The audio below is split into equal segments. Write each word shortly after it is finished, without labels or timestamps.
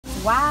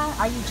Why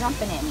are you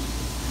jumping at me?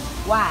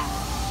 Why?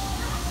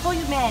 Who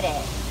you mad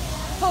at?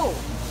 Who?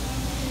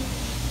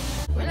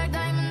 We're like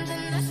diamonds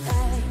in the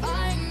sky.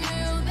 I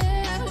knew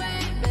that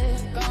way,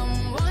 babe.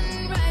 Come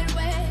one right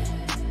away.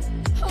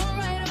 Oh,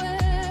 right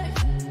away.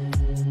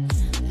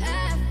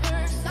 At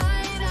first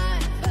sight,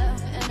 I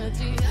felt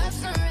energy of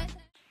surrender.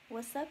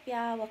 What's up,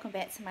 y'all? Welcome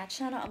back to my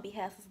channel. On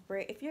behalf of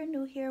Britt, if you're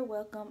new here,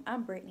 welcome.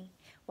 I'm Brittany.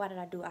 Why did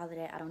I do all of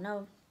that? I don't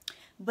know.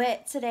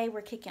 But today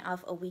we're kicking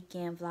off a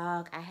weekend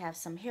vlog. I have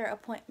some hair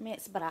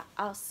appointments, but I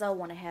also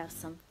want to have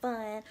some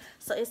fun.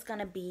 So it's going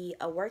to be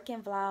a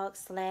working vlog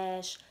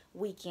slash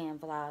weekend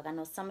vlog. I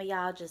know some of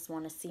y'all just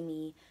want to see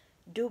me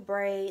do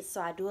braids, so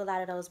I do a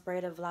lot of those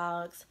braided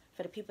vlogs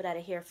for the people that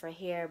are here for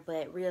hair.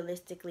 But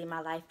realistically,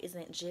 my life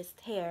isn't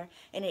just hair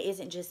and it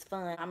isn't just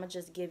fun. I'm going to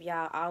just give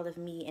y'all all of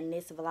me in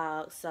this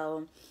vlog.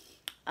 So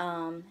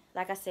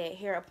like I said,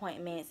 hair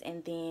appointments,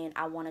 and then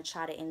I want to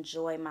try to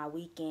enjoy my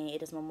weekend.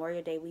 It is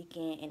Memorial Day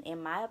weekend, and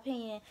in my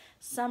opinion,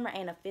 summer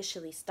ain't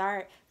officially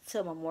start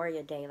till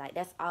Memorial Day. Like,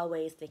 that's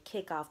always the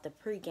kickoff, the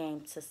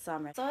pregame to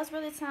summer. So it's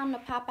really time to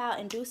pop out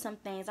and do some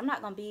things. I'm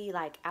not gonna be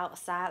like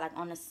outside, like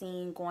on the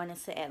scene, going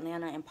into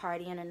Atlanta and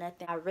partying or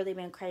nothing. I've really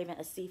been craving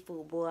a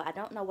seafood boil. I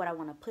don't know what I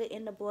want to put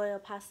in the boil.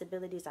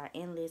 Possibilities are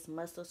endless.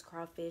 Mussels,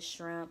 crawfish,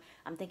 shrimp.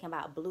 I'm thinking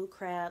about blue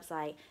crabs.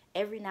 Like,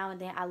 every now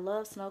and then, I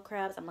love snow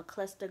crabs. I'm a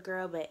cluster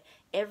girl, but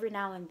every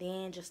now and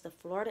then, just the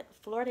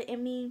Florida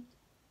in me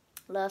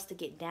loves to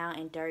get down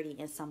and dirty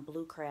in some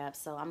blue crabs.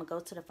 So I'm gonna go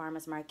to the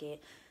farmer's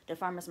market. The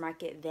farmer's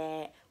market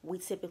that we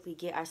typically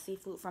get our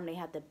seafood from, they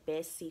have the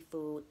best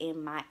seafood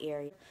in my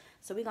area.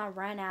 So we're gonna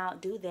run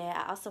out, do that.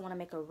 I also want to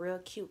make a real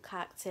cute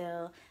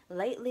cocktail.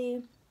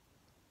 Lately,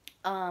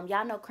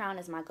 y'all know Crown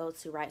is my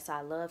go-to, right? So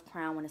I love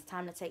Crown. When it's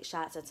time to take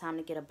shots or time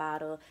to get a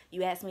bottle,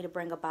 you ask me to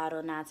bring a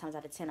bottle, 9 times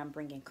out of 10 I'm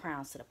bringing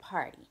Crowns to the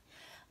party.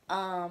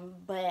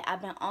 But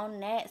I've been on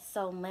that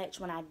so much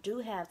when I do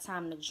have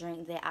time to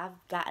drink that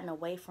I've gotten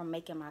away from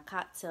making my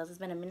cocktails. It's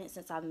been a minute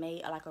since I've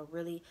made like a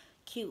really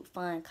cute,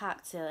 fun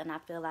cocktail, and I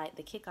feel like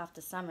the kickoff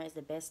to summer is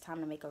the best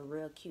time to make a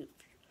real cute,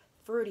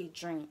 fruity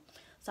drink.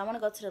 So I want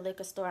to go to the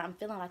liquor store. I'm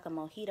feeling like a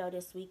mojito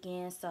this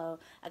weekend, so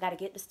I got to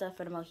get the stuff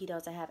for the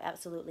mojitos. I have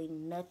absolutely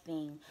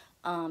nothing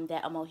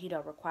that a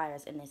mojito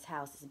requires in this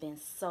house. It's been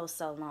so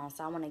long,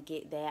 so I want to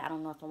get that. I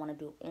don't know if I want to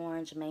do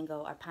orange,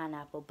 mango, or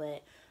pineapple,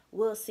 but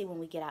we'll see when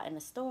we get out in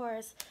the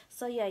stores.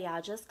 So yeah, y'all,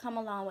 just come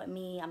along with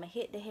me. I'm going to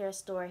hit the hair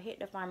store, hit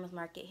the farmer's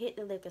market, hit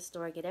the liquor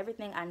store, get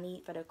everything I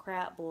need for the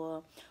crab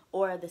boil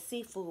or the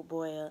seafood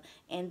boil.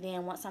 And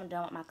then once I'm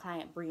done with my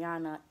client,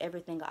 Brianna,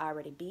 everything will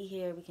already be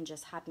here. We can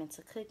just hop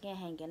into cooking,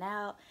 hanging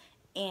out,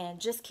 and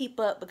just keep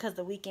up because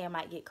the weekend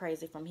might get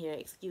crazy from here.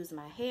 Excuse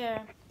my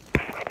hair.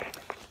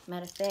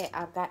 Matter of fact,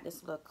 I've got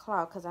this little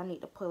claw because I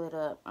need to pull it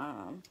up.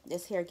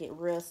 This hair get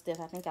real stiff.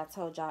 I think I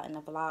told y'all in the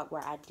vlog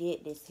where I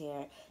did this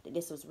hair that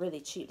this was really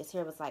cheap. This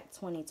hair was like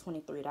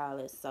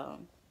 $23. So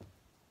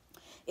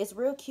it's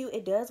real cute.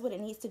 It does what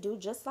it needs to do,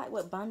 just like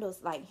with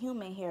bundles, like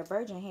human hair,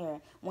 virgin hair.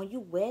 When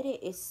you wet it,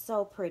 it's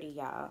so pretty,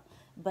 y'all.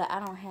 But I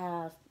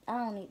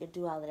don't need to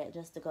do all of that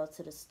just to go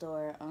to the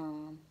store.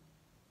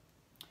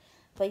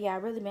 But yeah, I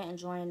really been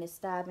enjoying this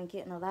style. I've been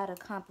getting a lot of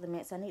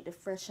compliments. I need to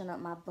freshen up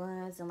my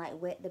buns and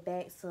like wet the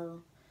back,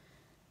 so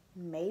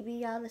maybe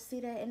y'all will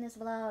see that in this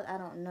vlog. I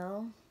don't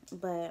know.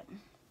 But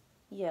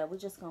yeah, we're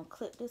just gonna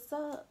clip this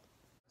up.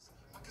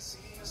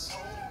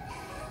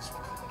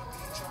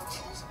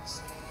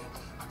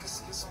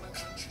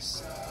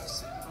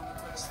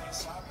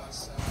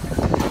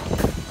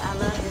 I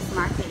love this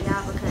market,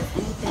 y'all, because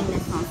anything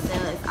that's on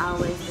sale is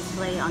always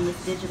displayed on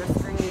this digital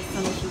screen as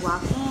soon as you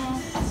walk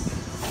in.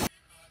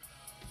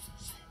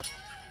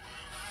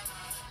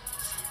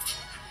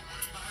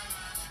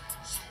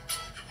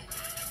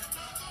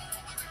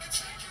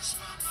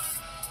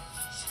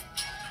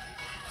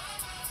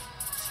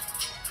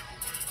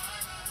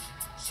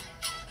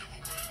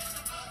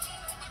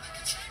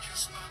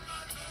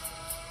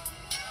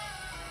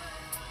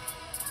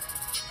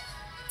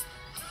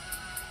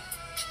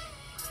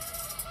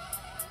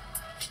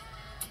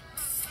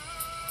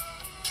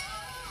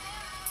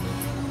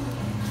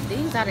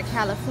 These are the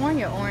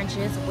California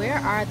oranges. Where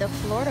are the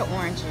Florida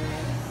oranges?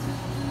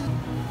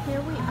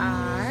 Here we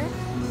are.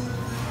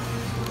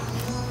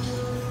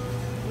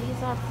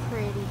 These are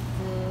pretty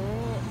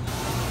good.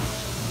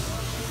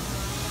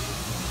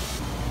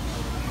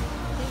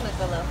 These look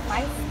a little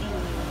feisty.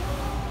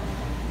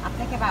 I'm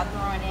thinking about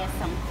throwing in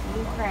some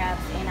blue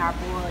crabs in our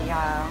boil,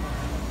 y'all.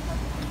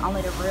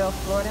 Only the real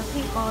Florida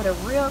people, the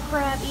real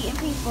crab eating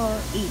people,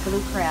 eat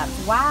blue crabs.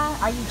 Why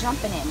are you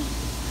jumping at me?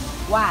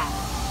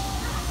 Why?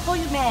 Who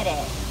you mad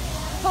at?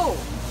 Who?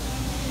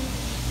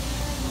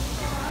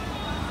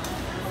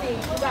 See,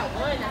 you got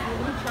one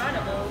that's trying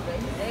to move, but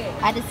he's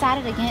dead. I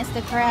decided against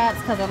the crabs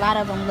because a lot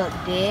of them look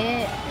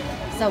dead.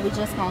 So we're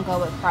just going to go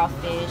with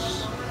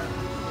crawfish.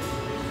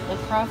 The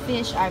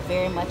crawfish are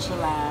very much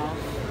alive.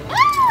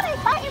 Oh, they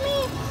biting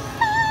me.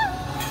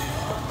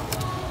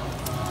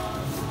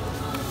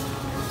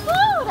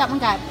 Oh, that one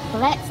got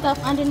black stuff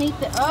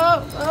underneath it.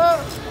 Oh.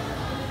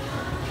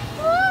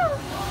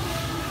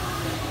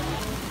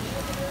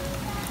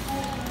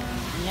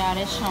 Y'all,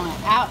 they're showing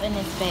out in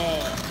this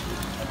bag.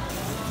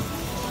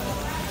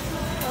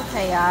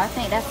 Okay, y'all, I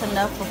think that's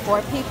enough for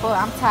 4 people.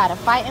 I'm tired of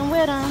fighting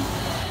with them.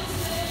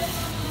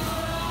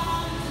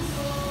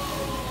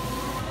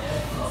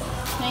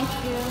 Thank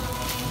you.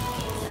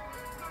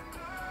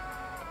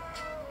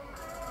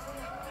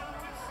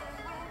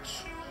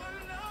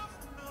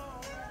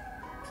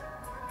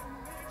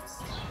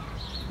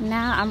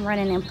 Now I'm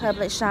running in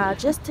Publix, y'all,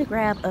 just to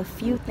grab a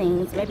few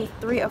things, maybe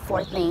 3 or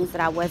 4 things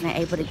that I wasn't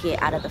able to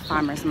get out of the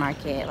farmer's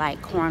market,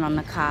 like corn on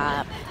the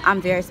cob.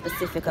 I'm very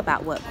specific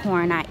about what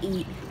corn I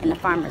eat, and the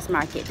farmer's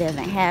market doesn't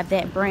have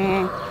that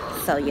brand.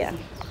 So yeah,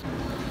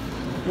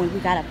 when you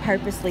gotta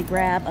purposely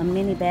grab a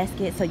mini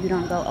basket so you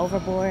don't go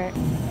overboard.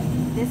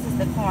 This is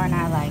the corn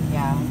I like,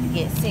 y'all. You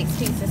get 6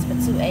 pieces for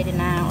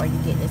 $2.89, or you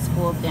get this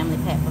full family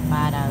pack for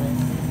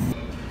 $5.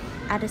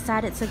 I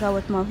decided to go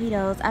with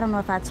Mojitos. I don't know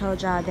if I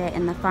told y'all that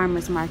in the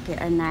farmer's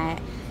market or not.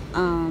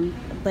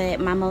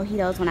 But my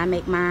Mojitos, when I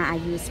make mine, I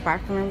use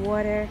sparkling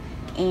water.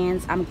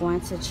 And I'm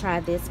going to try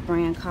this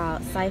brand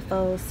called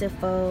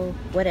Sifo,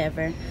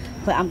 whatever.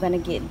 But I'm going to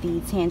get the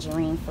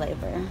tangerine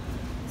flavor.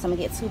 So I'm going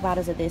to get 2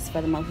 bottles of this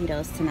for the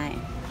Mojitos tonight.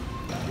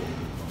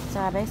 So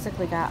I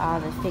basically got all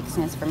the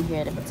fixings from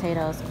here. The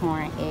potatoes,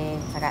 corn,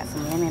 eggs. I got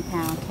some lemon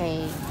pound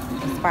cake,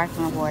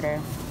 sparkling water,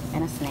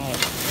 and a snack.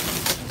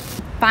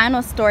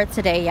 Final store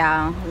today,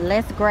 y'all.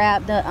 Let's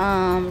grab the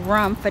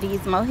rum for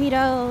these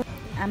mojitos.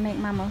 I make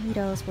my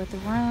mojitos with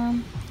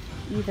rum,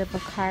 either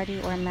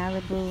Bacardi or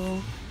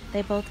Malibu.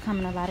 They both come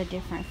in a lot of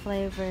different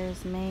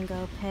flavors: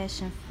 mango,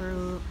 passion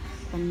fruit,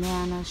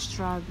 banana,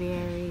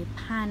 strawberry,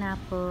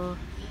 pineapple,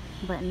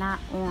 but not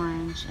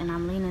orange. And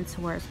I'm leaning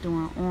towards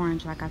doing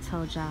orange, like I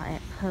told y'all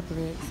at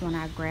Publix when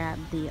I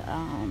grabbed the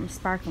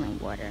sparkling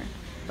water.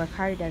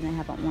 Bacardi doesn't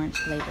have an orange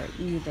flavor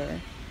either.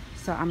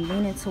 So I'm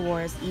leaning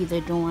towards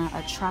either doing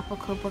a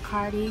tropical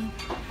Bacardi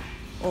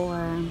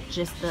or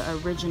just the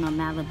original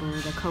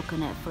Malibu, the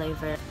coconut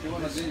flavor.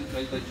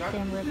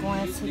 Then we're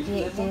going to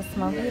get this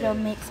Mojito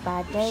mix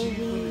by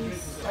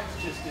Davies.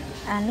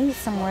 I need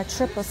some more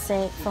triple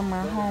sec for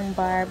my home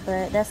bar,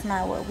 but that's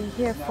not what we're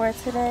here for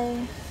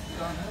today.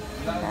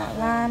 Got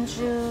lime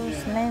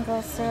juice,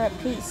 mango syrup,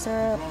 peach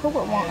syrup. Who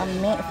would want a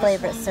mint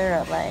flavored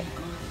syrup? Like,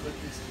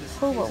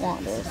 who would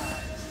want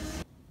this?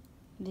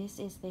 This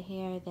is the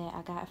hair that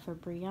I got for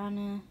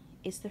Brianna.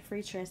 It's the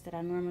free tress that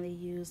I normally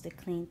use, the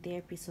Clean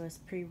Therapy, so it's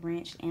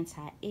pre-rinsed,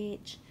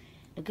 anti-itch.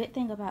 The good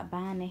thing about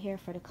buying the hair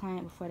for the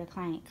client before the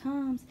client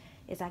comes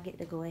is I get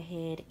to go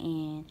ahead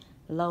and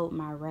load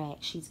my rack.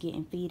 She's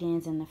getting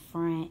feed-ins in the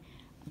front,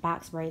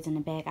 box braids in the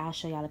back. I'll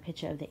show y'all a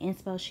picture of the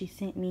inspo she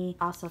sent me.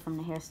 Also from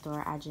the hair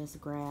store, I just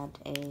grabbed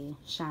a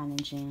Shine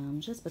and Gem,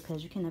 just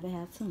because you can never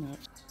have too much.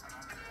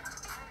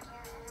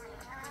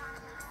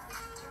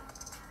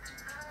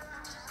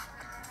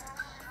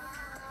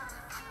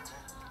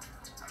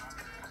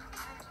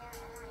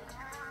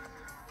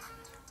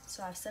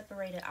 So I've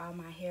separated all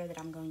my hair that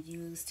I'm going to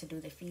use to do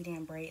the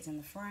feed-in braids in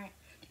the front.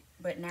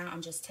 But now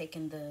I'm just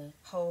taking the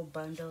whole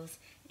bundles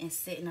and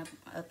sitting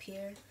up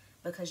here.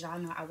 Because y'all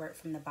know I work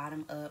from the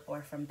bottom up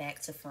or from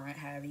back to front,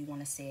 however you want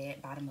to say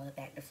it. Bottom up,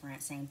 back to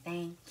front, same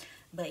thing.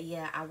 But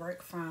yeah, I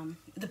work from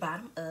the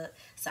bottom up.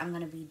 So I'm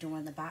going to be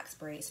doing the box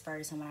braids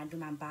first. And when I do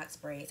my box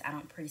braids, I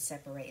don't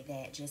pre-separate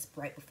that. Just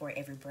right before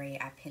every braid,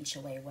 I pinch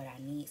away what I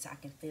need so I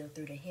can feel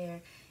through the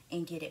hair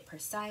and get it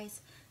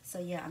precise. So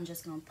yeah, I'm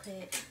just going to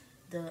put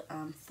the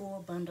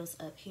full bundles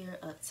up here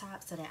up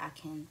top so that I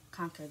can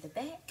conquer the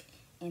back.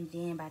 And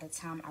then by the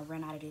time I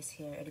run out of this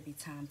hair, it'll be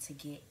time to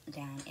get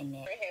down in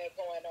that. Had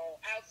going on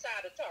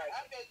outside of Target.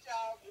 I bet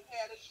y'all you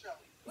had a show.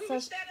 We So-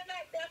 were standing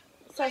up there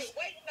so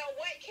waiting on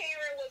what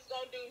Karen was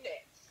gonna do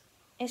next.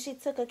 And she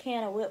took a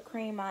can of whipped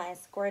cream out and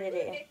squirted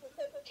it in. She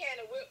took a can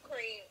of whipped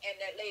cream and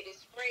that lady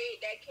sprayed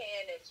that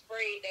can and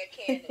sprayed that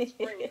can and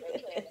sprayed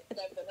that can and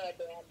stuff in her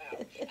damn mouth.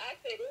 I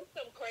said, there's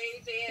some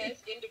crazy ass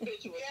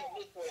individuals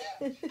in this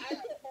world. I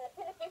said,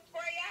 put the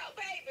spray out,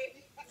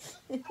 baby.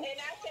 And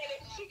I said,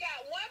 if she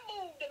got one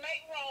move to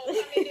make wrong,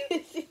 I mean,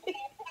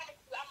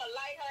 I'ma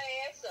light her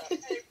ass up.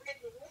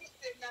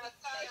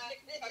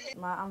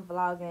 I'm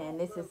vlogging and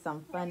this is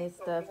some funny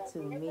stuff to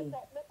me.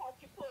 Look how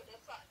she put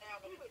that something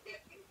down and put that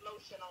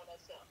lotion on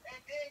herself.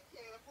 And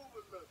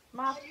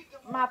then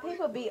My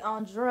people be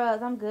on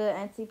drugs. I'm good,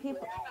 auntie.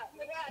 People.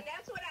 Yeah,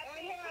 that's what I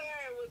think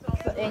Karen was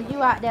on. And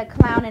you out there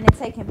clowning and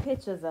taking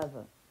pictures of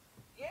her.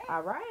 Yeah.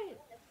 All right.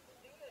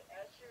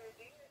 I sure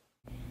did.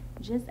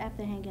 Just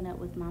after hanging up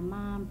with my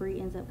mom, Bree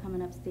ends up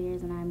coming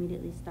upstairs and I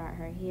immediately start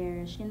her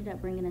hair. She ended up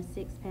bringing a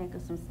 6-pack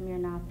of some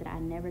Smirnoff that I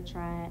never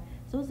tried.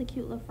 So it was a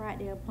cute little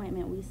Friday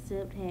appointment. We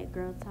sipped, had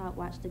girl talk,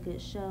 watched a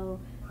good show.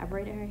 I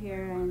braided her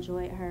hair, I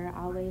enjoyed her,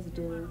 always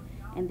do.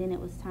 And then it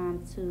was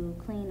time to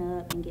clean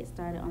up and get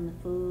started on the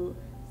food.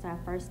 So I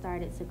first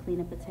started to clean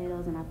the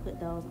potatoes and I put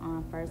those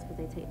on first because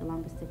they take the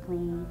longest to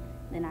clean.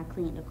 Then I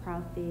cleaned the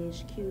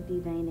crawfish, cubed,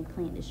 deveined, and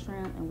cleaned the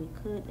shrimp, and we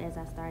cooked as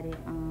I started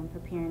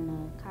preparing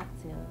the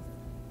cocktails.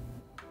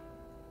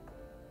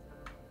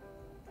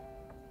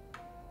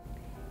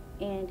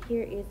 And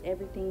here is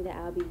everything that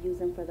I'll be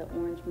using for the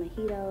orange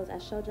mojitos. I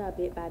showed y'all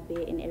bit by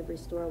bit in every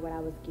store what I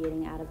was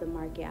getting out of the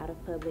market, out of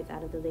Publix,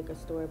 out of the liquor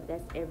store, but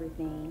that's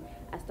everything.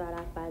 I start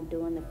off by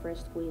doing the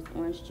fresh squeezed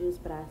orange juice,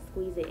 but I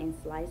squeeze it in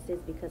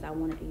slices because I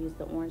wanted to use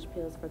the orange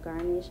peels for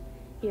garnish.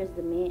 Here's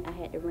the mint. I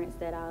had to rinse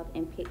that off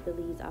and pick the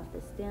leaves off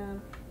the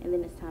stem, and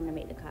then it's time to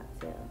make the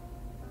cocktail.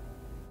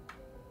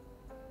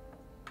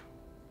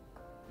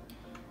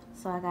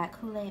 So I got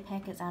Kool-Aid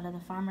packets out of the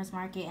farmer's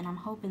market, and I'm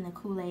hoping the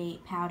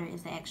Kool-Aid powder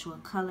is the actual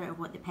color of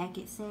what the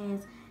packet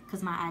says,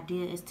 because my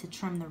idea is to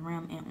trim the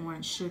rim in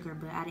orange sugar,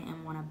 but I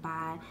didn't want to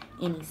buy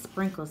any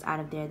sprinkles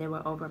out of there. They were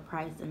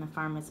overpriced in the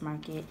farmer's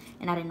market,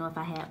 and I didn't know if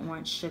I had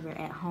orange sugar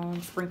at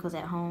home, sprinkles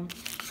at home.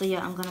 So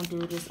yeah, I'm going to do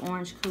this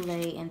orange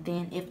Kool-Aid, and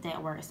then if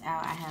that works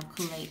out, I have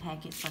Kool-Aid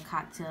packets for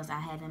cocktails I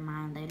have in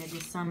mind later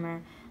this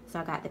summer. So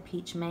I got the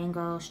peach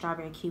mango,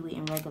 strawberry kiwi,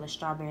 and regular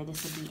strawberry.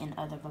 This will be in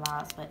other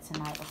vlogs, but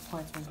tonight, of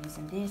course, we're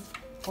using this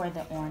for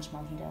the orange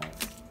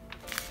mojitos.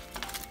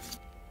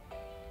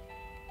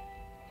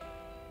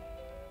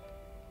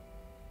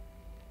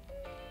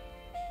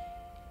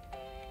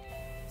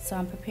 So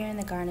I'm preparing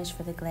the garnish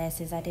for the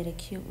glasses. I did a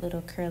cute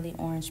little curly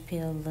orange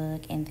peel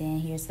look, and then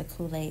here's the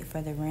Kool-Aid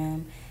for the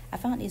rim. I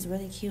found these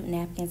really cute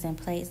napkins and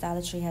plates.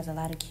 Dollar Tree has a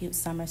lot of cute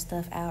summer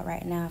stuff out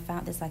right now. I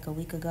found this like a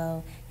week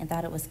ago and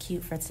thought it was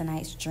cute for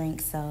tonight's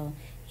drink, so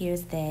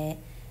here's that.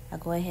 I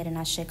go ahead and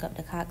I shake up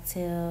the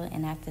cocktail,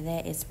 and after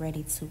that it's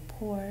ready to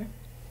pour.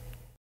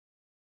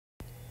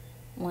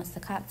 Once the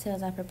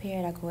cocktails are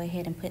prepared, I go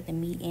ahead and put the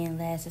meat in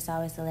last. It's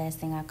always the last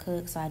thing I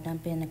cook, so I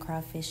dump in the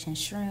crawfish and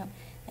shrimp.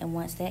 And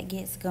once that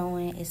gets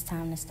going, it's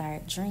time to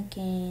start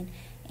drinking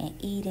and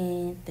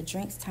eating. The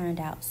drinks turned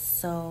out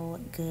so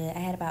good. I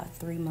had about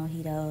 3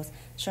 mojitos.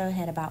 Cheryl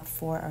had about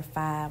 4 or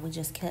 5. We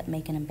just kept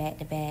making them back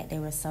to back. They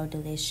were so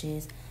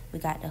delicious. We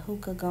got the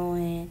hookah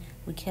going.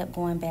 We kept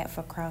going back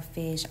for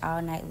crawfish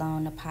all night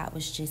long. The pot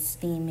was just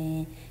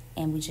steaming,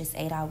 and we just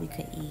ate all we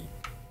could eat.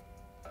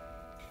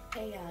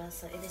 Hey y'all,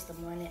 so it is the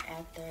morning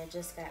after. I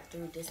just got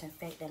through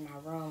disinfecting my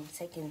room,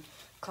 taking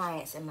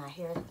clients in my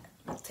hair,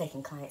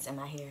 taking my clients in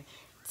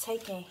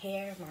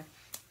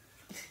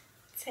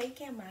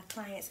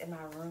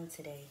my room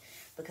today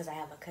because I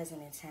have a cousin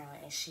in town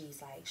and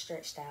she's like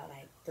stretched out,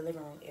 like the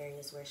living room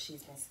areas where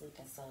she's been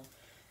sleeping. So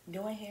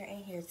doing hair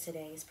in here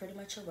today is pretty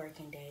much a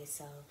working day.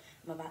 So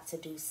I'm about to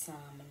do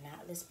some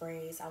knotless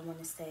braids. I want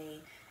to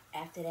say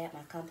after that,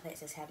 my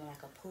complex is having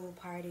like a pool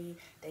party.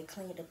 They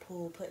cleaned the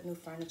pool, put new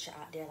furniture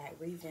out there, like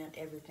revamped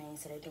everything.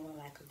 So they're doing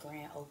like a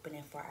grand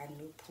opening for our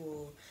new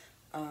pool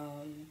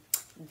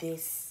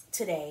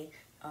today.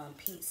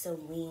 Pizza,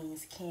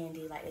 wings,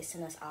 candy, like they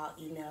sent us all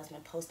emails,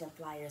 been posting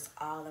flyers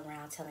all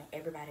around telling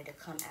everybody to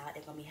come out.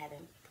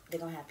 They're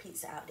gonna have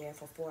pizza out there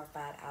for 4 or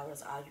 5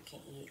 hours, all you can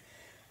eat.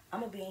 I'm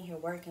gonna be in here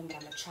working, but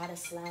I'm gonna try to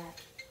slide.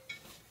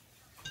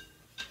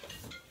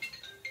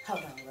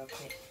 Hold on real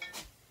quick.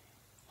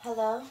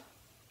 Hello?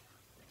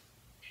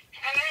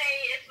 Hey,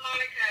 it's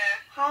Monica.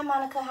 Hi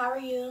Monica, how are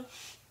you?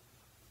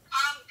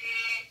 I'm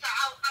good. So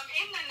I'm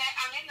in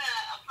the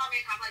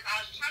apartment complex. I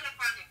was trying to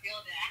find the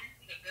building. I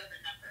didn't see the building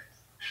numbers.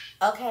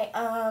 Okay,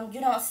 you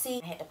don't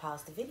see. I had to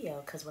pause the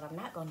video because what I'm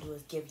not gonna do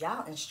is give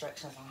y'all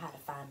instructions on how to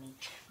find me.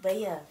 But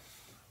yeah,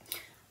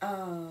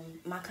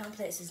 my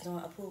complex is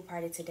doing a pool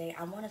party today.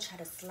 I want to try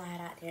to slide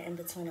out there in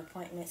between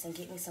appointments and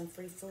get me some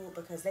free food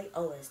because they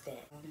owe us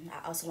that.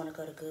 I also want to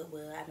go to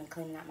Goodwill. I've been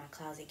cleaning out my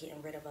closet,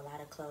 getting rid of a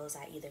lot of clothes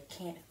I either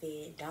can't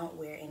fit, don't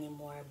wear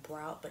anymore,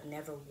 brought but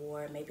never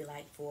wore, maybe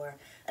like for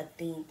a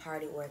theme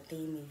party or a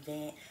theme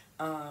event,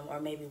 or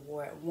maybe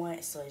wore it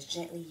once so it's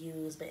gently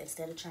used, but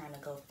instead of trying to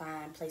go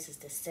find places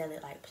to sell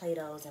it like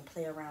Play-Dohs and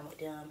play around with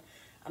them,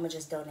 I'm going to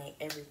just donate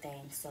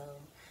everything. So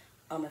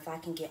if I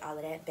can get all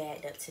of that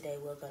bagged up today,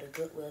 we'll go to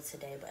Goodwill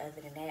today. But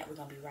other than that, we're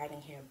going to be right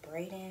in here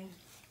braiding.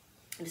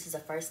 This is a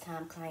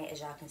first-time client.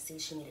 As y'all can see,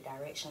 she needed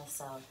directions.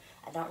 So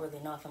I don't really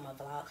know if I'm going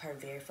to vlog her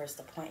very first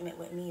appointment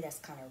with me. That's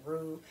kind of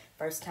rude.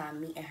 First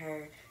time meeting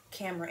her,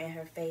 camera in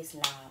her face.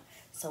 Nah.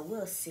 So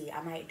we'll see.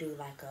 I might do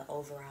like an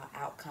overall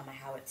outcome of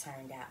how it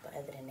turned out. But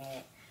other than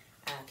that,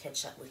 I'll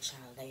catch up with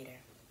y'all later.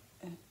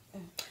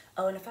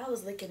 Oh, and if I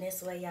was looking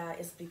this way, y'all,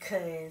 it's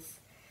because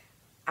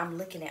I'm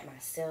looking at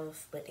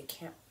myself, but the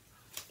camera.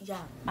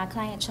 Yeah. My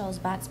client chose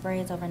box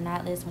braids over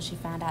knotless when she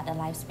found out the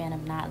lifespan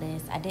of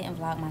knotless. I didn't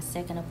vlog my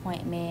second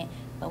appointment,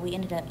 but we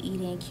ended up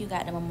eating. Q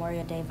got the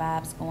Memorial Day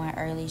vibes going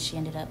early. She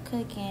ended up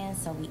cooking,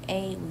 so we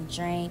ate, we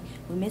drank.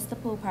 We missed the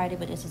pool party,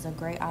 but this is a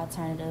great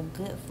alternative.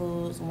 Good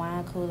foods,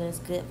 wine coolers,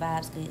 good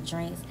vibes, good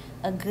drinks.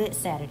 A good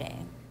Saturday.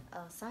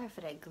 Oh, sorry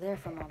for that glare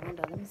from my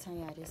window. Let me turn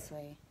y'all this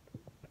way.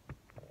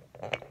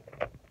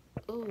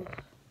 Ooh.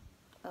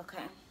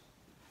 Okay.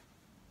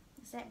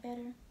 Is that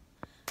better?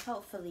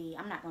 Hopefully,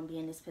 I'm not going to be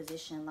in this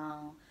position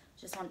long.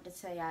 Just wanted to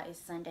tell y'all it's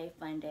Sunday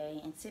fun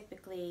day. And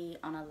typically,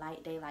 on a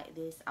light day like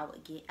this, I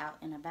would get out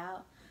and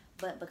about.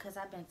 But because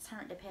I've been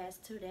turned the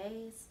past 2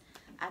 days,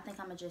 I think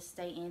I'm going to just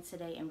stay in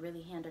today and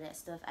really handle that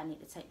stuff I need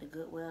to take to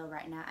Goodwill.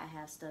 Right now, I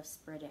have stuff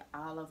spread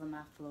all over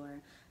my floor.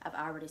 I've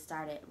already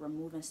started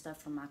removing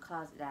stuff from my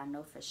closet that I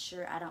know for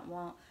sure I don't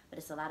want. But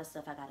it's a lot of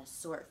stuff I got to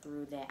sort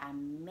through that I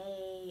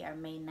may or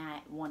may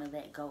not want to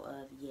let go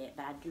of yet.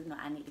 But I do know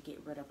I need to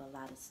get rid of a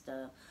lot of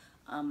stuff.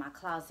 My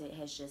closet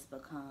has just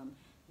become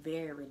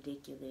very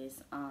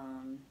ridiculous.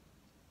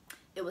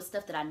 It was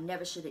stuff that I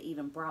never should have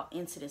even brought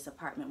into this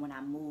apartment when I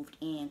moved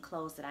in.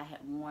 Clothes that I had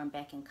worn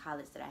back in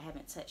college that I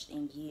haven't touched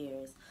in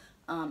years.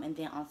 And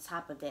then on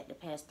top of that, the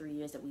past 3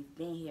 years that we've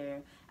been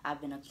here, I've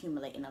been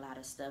accumulating a lot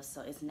of stuff.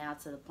 So it's now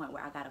to the point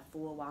where I got a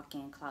full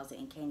walk-in closet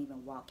and can't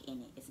even walk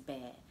in it. It's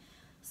bad.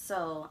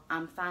 So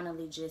I'm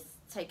finally just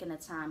taking the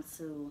time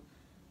to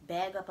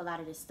bag up a lot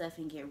of this stuff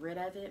and get rid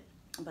of it.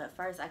 But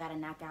first, I got to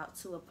knock out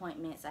 2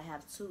 appointments. I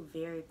have 2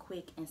 very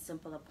quick and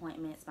simple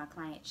appointments. My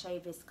client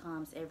Chavis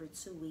comes every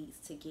 2 weeks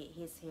to get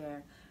his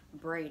hair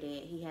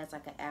braided. He has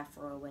like an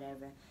afro or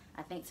whatever.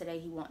 I think today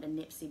he wants the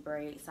Nipsey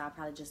braids, so I'll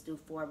probably just do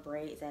 4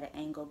 braids at an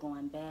angle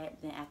going back.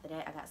 Then after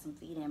that, I got some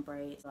feed-in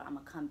braids, so I'm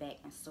going to come back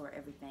and sort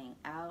everything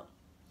out.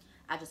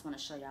 I just want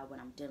to show y'all what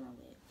I'm dealing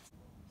with.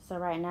 So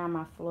right now,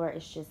 my floor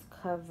is just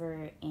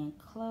covered in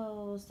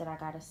clothes that I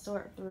got to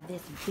sort through.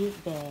 This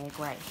big bag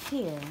right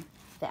here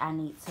that I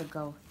need to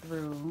go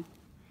through.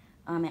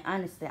 And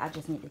honestly, I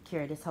just need to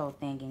carry this whole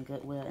thing in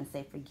Goodwill and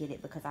say forget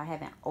it, because I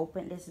haven't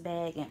opened this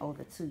bag in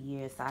over 2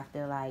 years. So I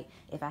feel like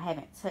if I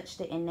haven't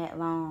touched it in that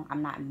long,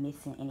 I'm not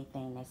missing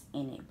anything that's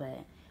in it.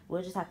 But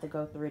we'll just have to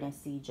go through it and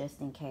see just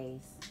in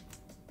case.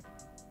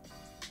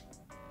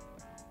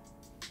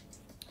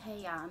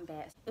 Hey y'all, I'm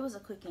back. It was a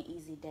quick and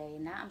easy day.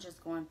 Now I'm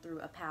just going through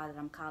a pile that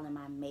I'm calling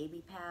my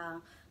maybe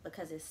pile,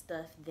 because it's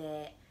stuff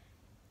that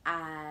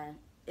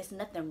it's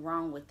nothing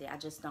wrong with it. I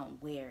just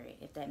don't wear it,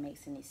 if that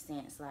makes any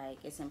sense. Like,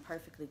 it's in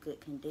perfectly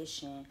good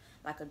condition.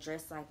 Like a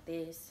dress like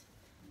this,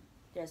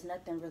 there's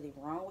nothing really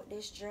wrong with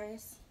this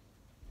dress.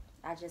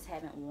 I just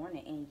haven't worn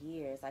it in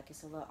years. Like,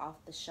 it's a little off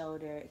the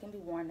shoulder. It can be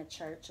worn to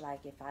church,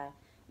 like if I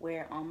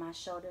wear it on my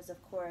shoulders,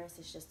 of course.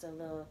 It's just a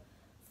little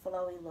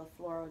flowy, little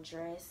floral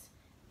dress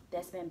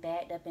that's been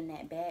bagged up in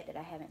that bag that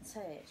I haven't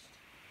touched.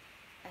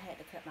 I had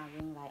to cut my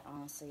ring light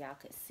on so y'all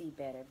could see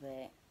better,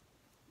 but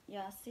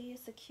y'all see,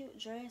 it's a cute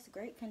dress,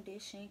 great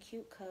condition,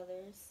 cute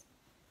colors.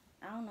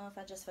 I don't know if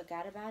I just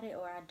forgot about it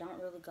or I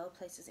don't really go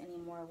places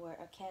anymore where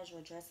a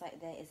casual dress like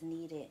that is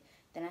needed.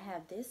 Then I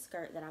have this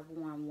skirt that I've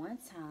worn one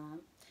time.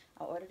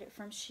 I ordered it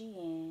from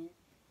Shein.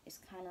 It's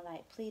kind of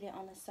like pleated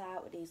on the side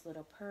with these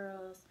little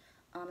pearls.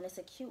 And it's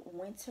a cute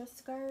winter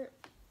skirt.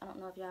 I don't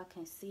know if y'all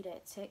can see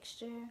that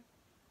texture,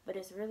 but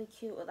it's really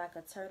cute with like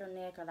a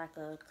turtleneck or like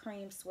a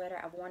cream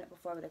sweater. I've worn it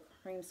before with a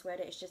cream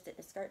sweater. It's just that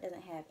the skirt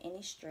doesn't have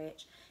any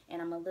stretch,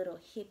 and I'm a little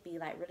hippie,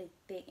 like really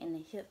thick in the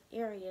hip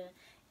area.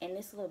 And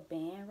this little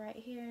band right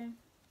here,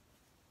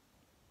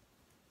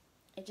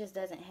 it just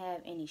doesn't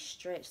have any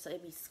stretch, so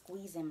it be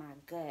squeezing my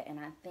gut. And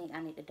I think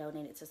I need to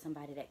donate it to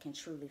somebody that can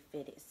truly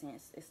fit it,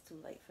 since it's too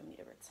late for me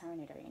to return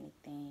it or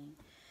anything.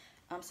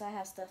 So I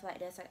have stuff like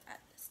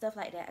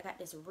that. I got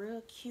this real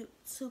cute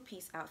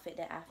 2-piece outfit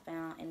that I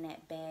found in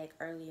that bag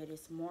earlier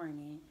this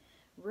morning.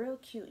 Real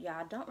cute, y'all.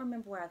 I don't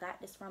remember where I got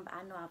this from, but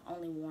I know I've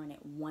only worn it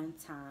one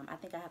time. I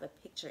think I have a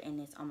picture in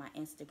this on my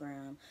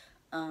Instagram.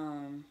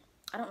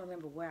 I don't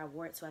remember where I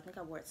wore it to. I think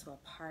I wore it to a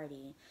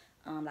party,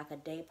 like a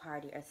day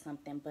party or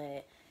something.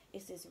 But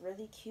it's this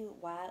really cute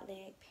wide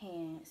leg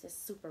pants. It's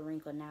super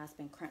wrinkled now. It's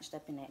been crunched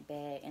up in that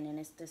bag. And then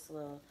it's this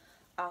little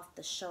off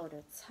the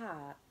shoulder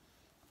top.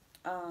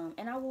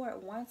 And I wore it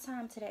one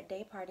time to that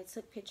day party,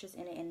 took pictures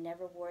in it, and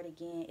never wore it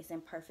again. It's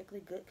in perfectly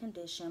good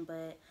condition,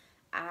 but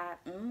I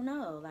don't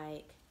know,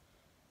 like,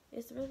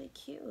 it's really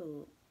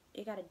cute.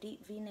 It got a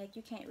deep V-neck.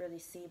 You can't really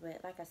see, but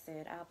like I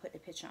said, I'll put the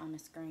picture on the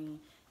screen.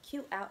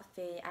 Cute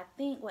outfit. I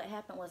think what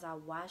happened was I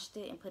washed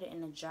it and put it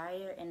in the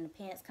dryer, and the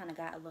pants kind of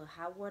got a little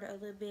hot water a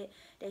little bit.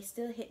 They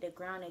still hit the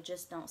ground. They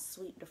just don't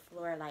sweep the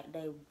floor like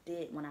they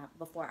did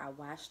before I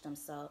washed them.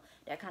 So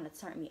that kind of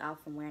turned me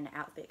off from wearing the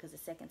outfit, because the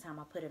second time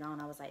I put it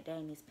on, I was like,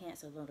 dang, these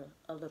pants are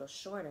a little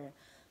shorter.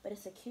 But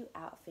it's a cute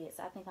outfit,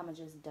 so I think I'm going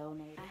to just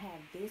donate. I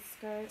have this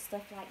skirt,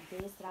 stuff like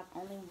this, that I've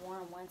only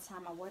worn one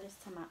time. I wore this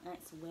to my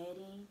aunt's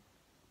wedding.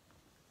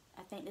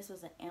 I think this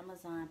was an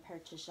Amazon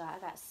purchase, y'all. I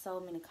got so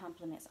many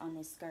compliments on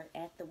this skirt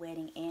at the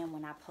wedding and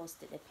when I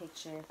posted the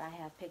picture. If I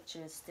have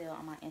pictures still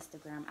on my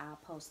Instagram, I'll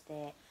post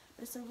that.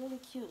 But it's a really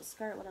cute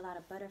skirt with a lot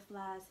of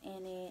butterflies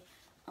in it.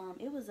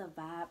 It was a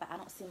vibe, but I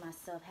don't see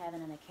myself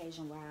having an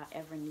occasion where I'll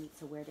ever need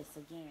to wear this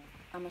again.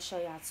 I'm going to show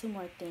y'all 2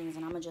 more things,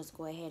 and I'm going to just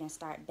go ahead and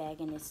start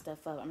bagging this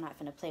stuff up. I'm not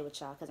going to play with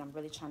y'all because I'm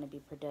really trying to be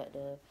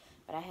productive.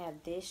 But I have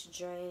this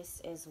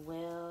dress as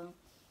well.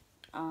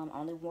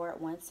 Only wore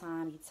it one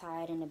time. You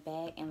tie it in the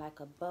back in like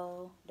a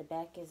bow. The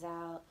back is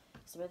out.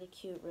 It's really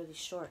cute, really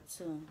short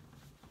too.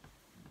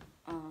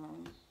 I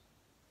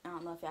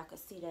don't know if y'all could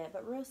see that,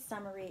 but real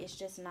summery. It's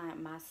just not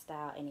my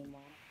style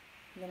anymore.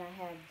 And then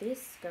I have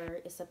this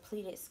skirt. It's a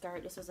pleated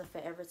skirt. This was a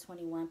Forever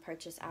 21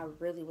 purchase. I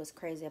really was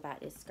crazy about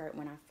this skirt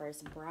when I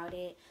first brought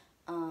it.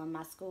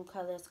 My school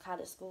colors,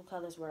 college school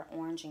colors, were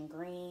orange and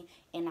green,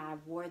 and I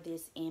wore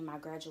this in my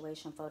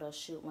graduation photo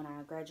shoot when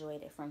I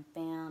graduated from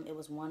fam. It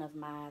was one of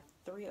my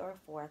 3 or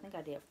 4, I think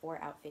I did 4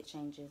 outfit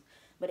changes,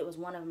 but it was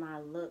one of my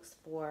looks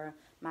for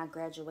my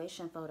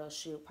graduation photo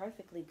shoot.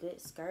 Perfectly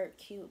good skirt,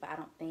 cute, but I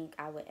don't think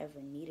I would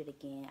ever need it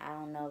again. I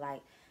don't know,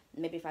 like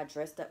maybe if I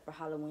dressed up for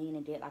Halloween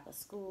and did like a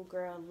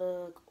schoolgirl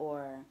look,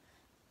 or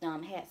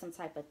had some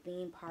type of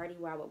theme party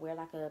where I would wear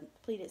like a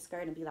pleated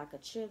skirt and be like a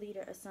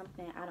cheerleader or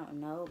something. I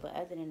don't know, but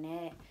other than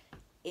that,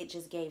 it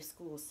just gave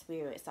school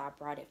spirit, so I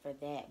brought it for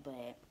that.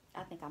 But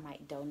I think I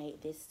might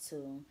donate this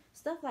to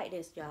stuff like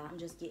this, y'all. I'm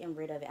just getting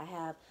rid of it. I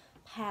have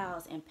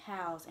piles and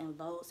piles and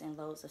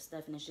loads of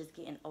stuff, and it's just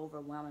getting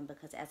overwhelming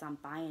because as I'm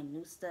buying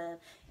new stuff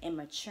and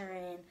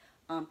maturing,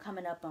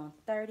 coming up on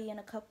 30 in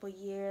a couple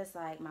years,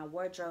 like my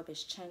wardrobe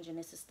is changing.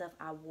 This is stuff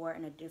I wore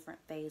in a different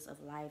phase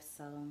of life,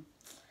 so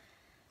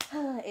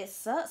it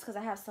sucks because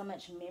I have so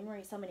many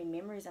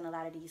memories and a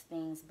lot of these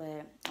things,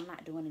 but I'm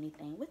not doing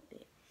anything with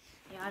it.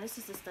 Y'all, this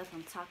is the stuff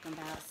I'm talking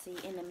about. See,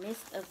 in the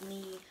midst of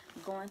me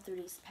going through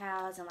these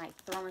piles and like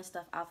throwing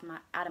stuff out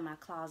of my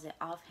closet,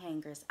 off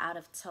hangers, out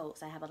of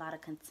totes, I have a lot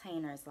of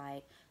containers,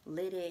 like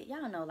lidded,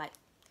 y'all know, like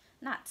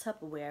not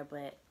Tupperware,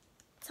 but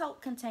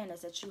tote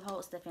containers that you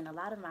hold stuff in. A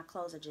lot of my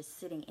clothes are just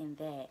sitting in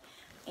that,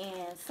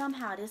 and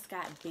somehow this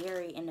got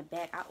buried in the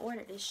back. I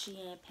ordered this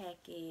Shein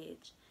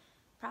package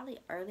probably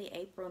early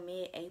April,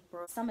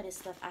 mid-April. Some of this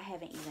stuff I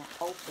haven't even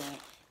opened,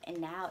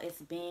 and now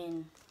it's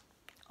been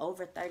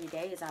over 30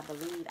 days, I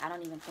believe. I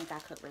don't even think I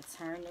could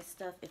return this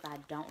stuff if I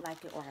don't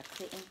like it, or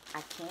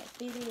I can't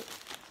fit it.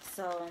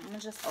 So I'm gonna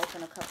just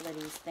open a couple of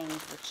these things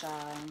with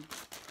y'all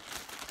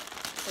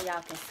so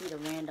y'all can see the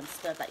random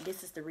stuff. Like,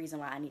 this is the reason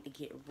why I need to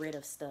get rid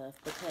of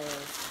stuff,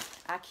 because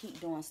I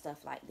keep doing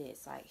stuff like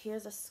this. Like,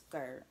 here's a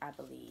skirt, I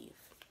believe.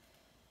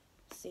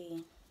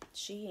 See,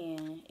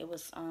 Shein, it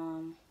was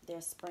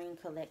their spring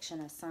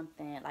collection or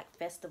something, like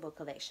festival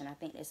collection. I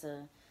think it's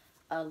a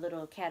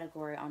little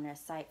category on their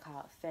site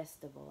called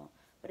festival,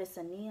 but it's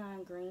a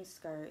neon green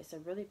skirt. It's a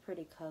really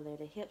pretty color.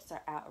 The hips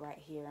are out right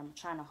here. I'm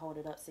trying to hold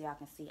it up so y'all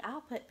can see.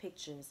 I'll put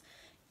pictures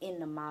in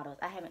the models.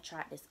 I haven't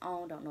tried this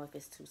on, don't know if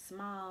it's too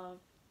small,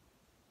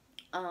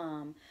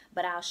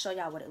 but I'll show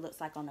y'all what it looks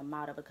like on the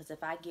model, because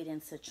if I get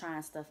into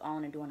trying stuff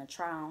on and doing a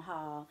try on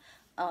haul,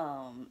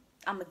 I'm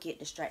gonna get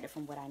distracted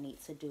from what I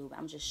need to do.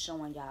 I'm just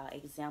showing y'all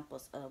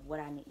examples of what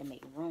I need to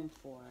make room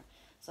for.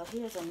 So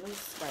here's a new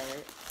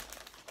skirt.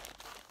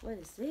 What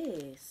is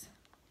this?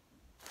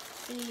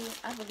 See,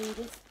 I believe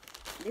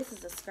this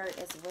is a skirt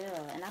as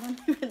well, and I don't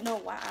even know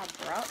why I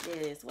brought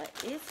this. What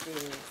is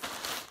this?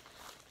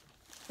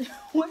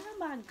 Where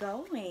am I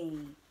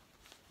going?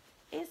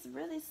 It's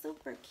really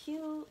super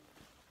cute.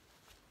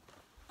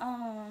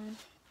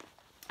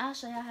 I'll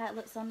show y'all how it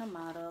looks on the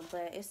model,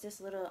 but it's this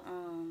little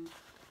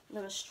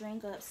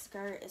string up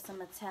skirt. It's a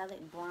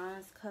metallic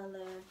bronze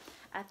color.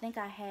 I think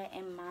I had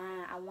in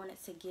mind, I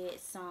wanted to get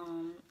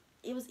some,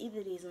 it was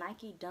either these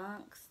Nike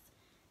Dunks.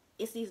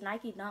 It's these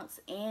Nike Dunks,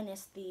 and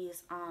it's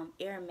these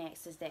Air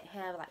Maxes that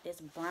have like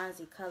this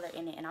bronzy color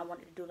in it, and I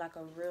wanted to do like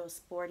a real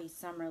sporty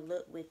summer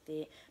look with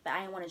it, but I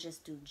didn't want to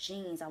just do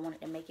jeans. I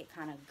wanted to make it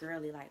kind of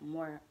girly, like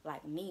more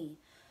like me.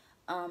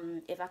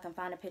 If I can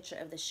find a picture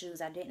of the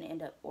shoes, I didn't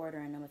end up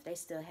ordering them. If they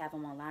still have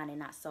them online, they're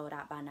not sold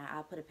out by now,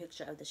 I'll put a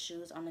picture of the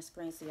shoes on the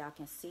screen so y'all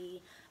can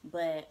see.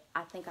 But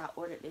I think I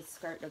ordered this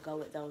skirt to go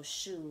with those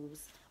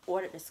shoes.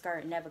 Ordered the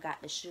skirt, never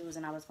got the shoes,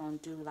 and I was going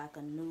to do like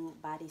a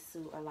nude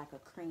bodysuit or like a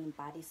cream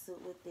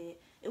bodysuit with it.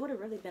 It would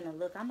have really been a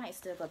look. I might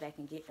still go back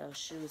and get those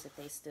shoes if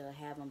they still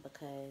have them,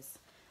 because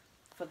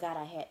I forgot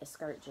I had the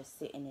skirt just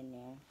sitting in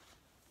there.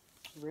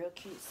 Real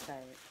cute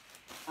skirt.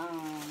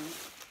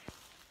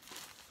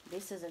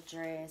 This is a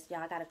dress.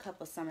 Y'all, I got a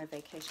couple summer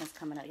vacations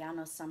coming up. Y'all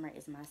know summer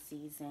is my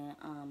season.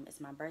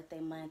 It's my birthday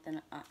month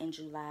in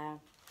July.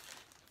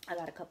 I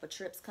got a couple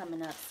trips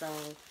coming up, so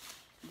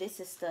this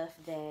is stuff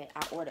that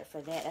I ordered for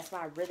that. That's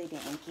why I really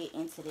didn't get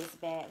into this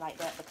bag like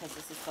that, because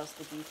this is supposed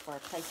to be for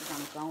places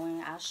I'm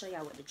going. I'll show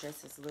y'all what the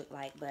dresses look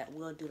like, but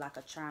we'll do like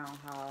a try on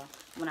haul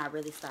when I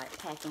really start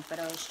packing for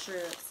those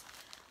trips.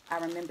 I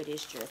remember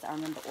this dress. I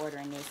remember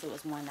ordering this. It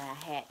was one that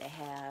I had to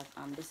have.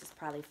 This is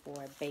probably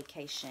for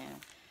vacation.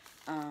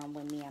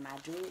 When me and my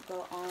dude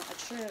go on a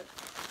trip.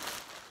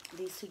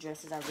 These two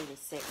dresses are really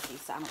sexy,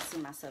 so I don't see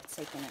myself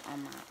taking it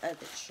on my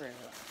other trip.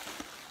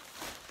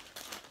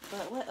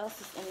 But what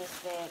else is in this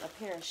bag? A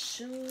pair of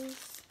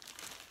shoes.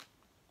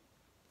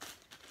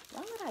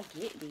 Why would I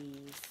get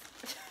these?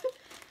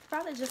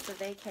 Probably just a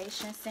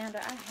vacation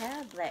sandal. I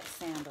have black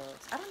sandals.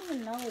 I don't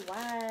even know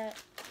why.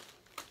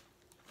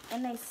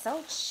 And they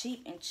so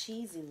cheap and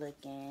cheesy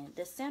looking.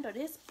 The sandal,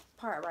 this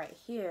part right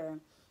here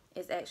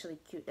is actually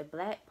cute, the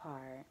black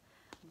part.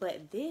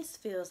 But this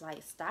feels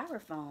like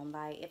styrofoam.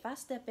 Like, if I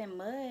step in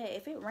mud,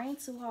 if it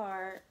rains too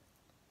hard,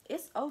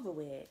 it's over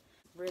with.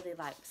 Really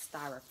like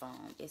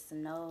styrofoam. It's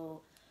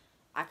no,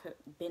 I could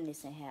bend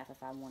this in half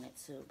if I wanted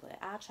to, but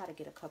I'll try to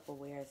get a couple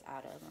wears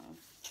out of them.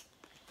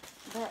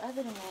 But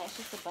other than that, it's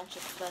just a bunch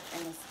of stuff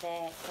in this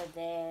bag for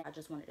that. I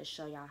just wanted to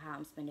show y'all how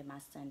I'm spending my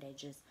Sunday,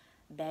 just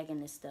bagging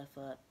this stuff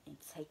up and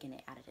taking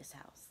it out of this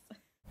house.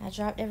 I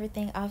dropped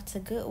everything off to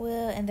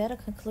Goodwill, and that'll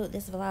conclude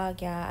this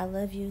vlog, y'all. I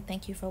love you.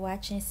 Thank you for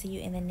watching. See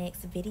you in the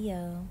next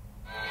video.